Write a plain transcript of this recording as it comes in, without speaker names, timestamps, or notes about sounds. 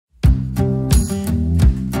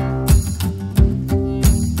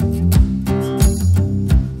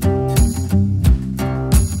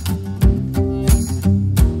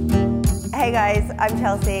I'm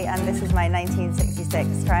Chelsea and this is my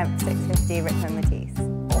 1966 Triumph 650 Rickman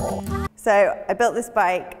Metisse. So I built this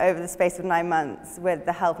bike over the space of 9 months with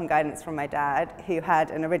the help and guidance from my dad, who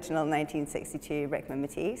had an original 1962 Rickman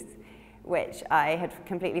Metisse, which I had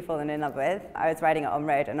completely fallen in love with. I was riding it on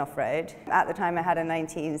road and off road. At the time I had a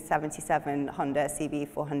 1977 Honda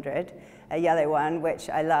CB400, a yellow one, which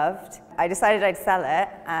I loved. I decided I'd sell it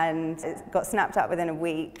and it got snapped up within a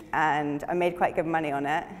week and I made quite good money on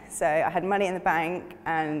it. So I had money in the bank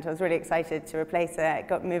and I was really excited to replace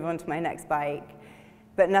it, move on to my next bike.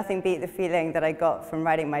 But nothing beat the feeling that I got from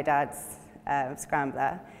riding my dad's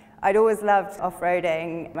Scrambler. I'd always loved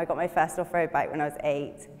off-roading. I got my first off-road bike when I was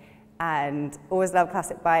 8. And always loved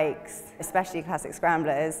classic bikes, especially classic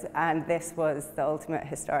scramblers, and this was the ultimate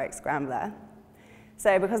historic scrambler.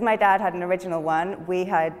 So because my dad had an original one,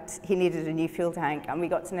 he needed a new fuel tank, and we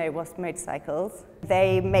got to know Wasp Motorcycles.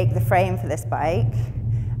 They make the frame for this bike,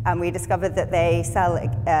 and we discovered that they sell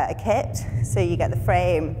a kit, so you get the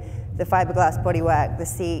frame, the fiberglass bodywork, the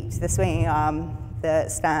seat, the swinging arm, the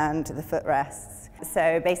stand, the footrests.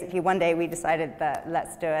 So basically one day we decided that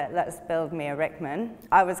let's do it, let's build me a Rickman.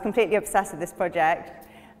 I was completely obsessed with this project.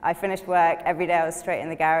 I finished work, every day I was straight in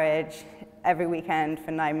the garage, every weekend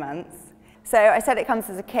for 9 months. So I said it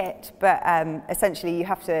comes as a kit, but essentially you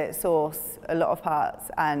have to source a lot of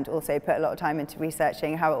parts and also put a lot of time into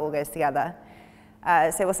researching how it all goes together.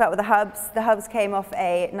 So we'll start with the hubs. The hubs came off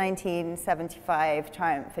a 1975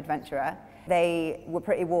 Triumph Adventurer. They were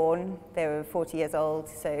pretty worn, they were 40 years old,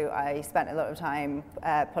 so I spent a lot of time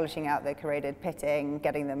polishing out the corroded pitting,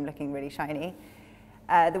 getting them looking really shiny.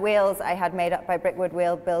 The wheels I had made up by Brickwood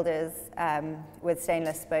wheel builders with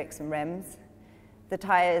stainless spokes and rims. The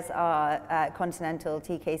tyres are Continental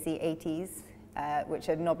TKC 80s, which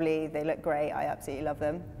are knobbly, they look great, I absolutely love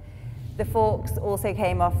them. The forks also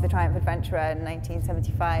came off the Triumph Adventurer in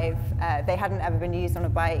 1975. They hadn't ever been used on a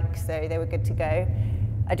bike, so they were good to go.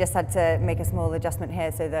 I just had to make a small adjustment here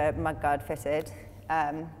so the mudguard fitted.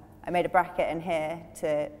 I made a bracket in here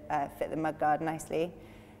to fit the mudguard nicely.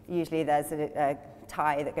 Usually there's a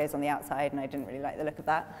tie that goes on the outside and I didn't really like the look of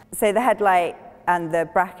that. So the headlight and the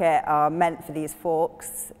bracket are meant for these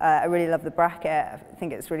forks. I really love the bracket. I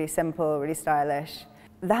think it's really simple, really stylish.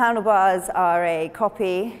 The handlebars are a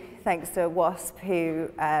copy, thanks to Wasp, who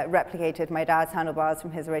replicated my dad's handlebars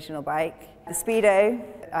from his original bike. The Speedo,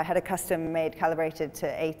 I had a custom-made calibrated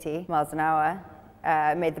to 80 miles an hour.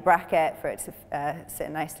 Made the bracket for it to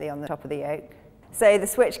sit nicely on the top of the yoke. So the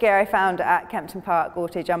switchgear I found at Kempton Park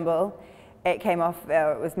Auto Jumble, it came off,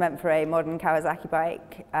 it was meant for a modern Kawasaki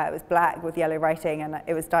bike. It was black with yellow writing and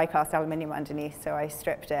it was die-cast aluminium underneath, so I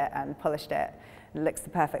stripped it and polished it. It looks the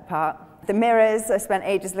perfect part. The mirrors I spent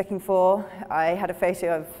ages looking for. I had a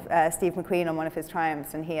photo of Steve McQueen on one of his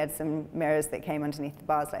Triumphs and he had some mirrors that came underneath the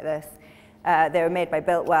bars like this. They were made by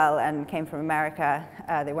Biltwell and came from America.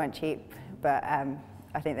 They weren't cheap, but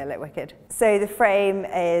I think they look wicked. So the frame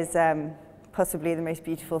is possibly the most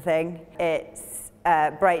beautiful thing. It's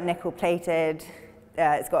bright nickel plated.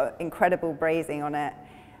 It's got incredible brazing on it,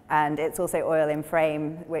 and it's also oil in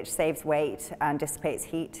frame, which saves weight and dissipates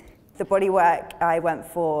heat. The bodywork, I went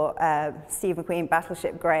for Steve McQueen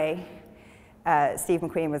Battleship Grey. Steve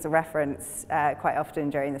McQueen was a reference quite often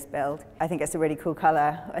during this build. I think it's a really cool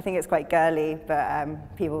colour. I think it's quite girly,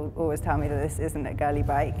 but people always tell me that this isn't a girly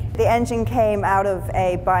bike. The engine came out of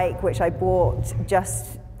a bike which I bought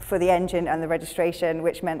just for the engine and the registration,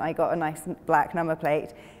 which meant I got a nice black number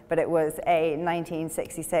plate, but it was a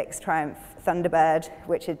 1966 Triumph Thunderbird,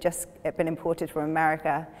 which had just been imported from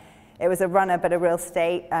America. It was a runner, but a real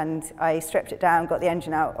state, and I stripped it down, got the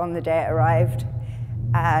engine out on the day it arrived,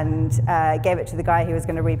 and gave it to the guy who was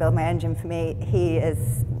going to rebuild my engine for me. He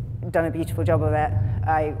has done a beautiful job of it.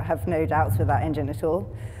 I have no doubts with that engine at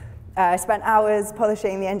all. I spent hours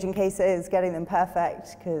polishing the engine cases, getting them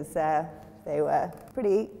perfect, because they were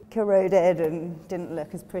pretty corroded and didn't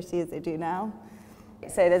look as pretty as they do now.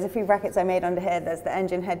 So there's a few brackets I made under here. There's the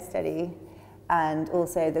engine head steady, and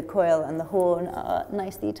also the coil and the horn are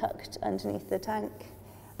nicely tucked underneath the tank.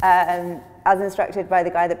 As instructed by the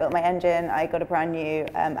guy that built my engine, I got a brand new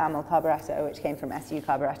AML carburetor, which came from SU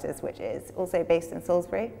Carburetors, which is also based in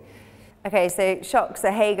Salisbury. Okay, so shocks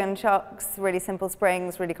are Hagen shocks, really simple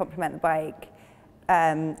springs, really complement the bike.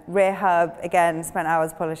 Rear hub, again, spent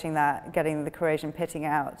hours polishing that, getting the corrosion pitting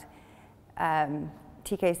out.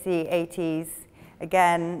 TKC 80s,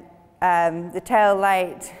 again. The tail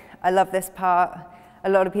light, I love this part. A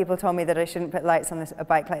lot of people told me that I shouldn't put lights on a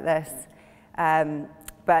bike like this.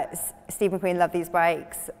 But Steve McQueen loved these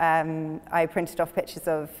bikes. I printed off pictures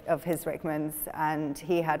of his Rickmans, and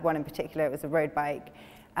he had one in particular. It was a road bike,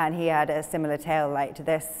 and he had a similar tail light to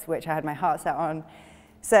this, which I had my heart set on.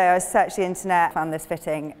 So I searched the internet, found this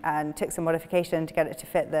fitting, and took some modification to get it to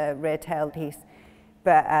fit the rear tail piece.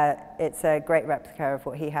 But it's a great replica of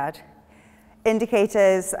what he had.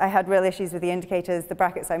 Indicators, I had real issues with the indicators. The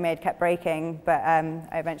brackets I made kept breaking, but I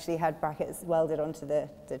eventually had brackets welded onto the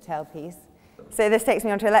tail piece. So this takes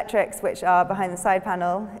me onto electrics, which are behind the side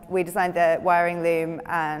panel. We designed the wiring loom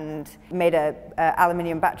and made a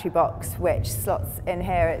aluminium battery box, which slots in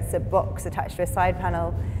here. It's a box attached to a side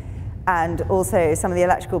panel. And also some of the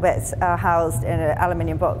electrical bits are housed in an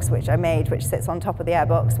aluminium box, which I made, which sits on top of the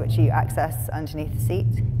airbox, which you access underneath the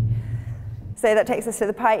seat. So that takes us to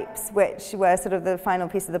the pipes, which were sort of the final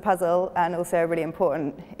piece of the puzzle and also a really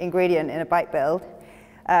important ingredient in a bike build.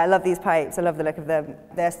 I love these pipes, I love the look of them.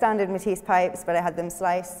 They're standard Metisse pipes, but I had them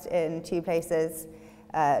sliced in 2 places.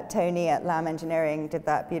 Tony at Lamb Engineering did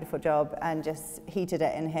that beautiful job and just heated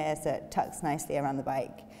it in here so it tucks nicely around the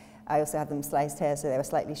bike. I also had them sliced here so they were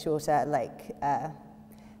slightly shorter, like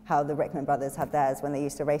how the Rickman brothers had theirs when they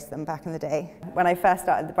used to race them back in the day. When I first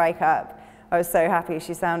started the bike up, I was so happy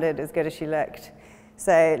she sounded as good as she looked.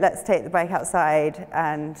 So let's take the bike outside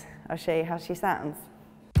and I'll show you how she sounds.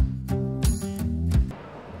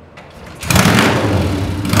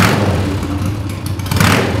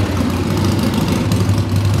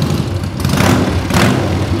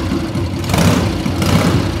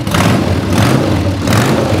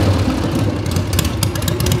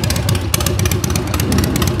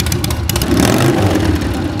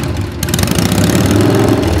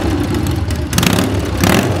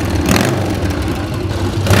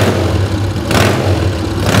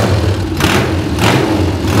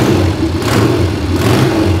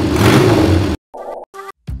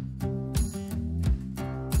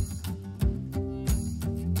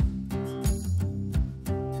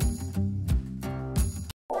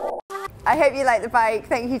 I hope you like the bike.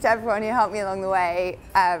 Thank you to everyone who helped me along the way.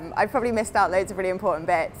 I probably missed out loads of really important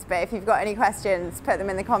bits, but if you've got any questions, put them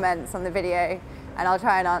in the comments on the video and I'll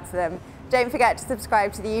try and answer them. Don't forget to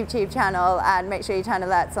subscribe to the YouTube channel and make sure you turn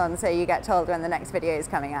alerts on so you get told when the next video is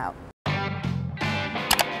coming out.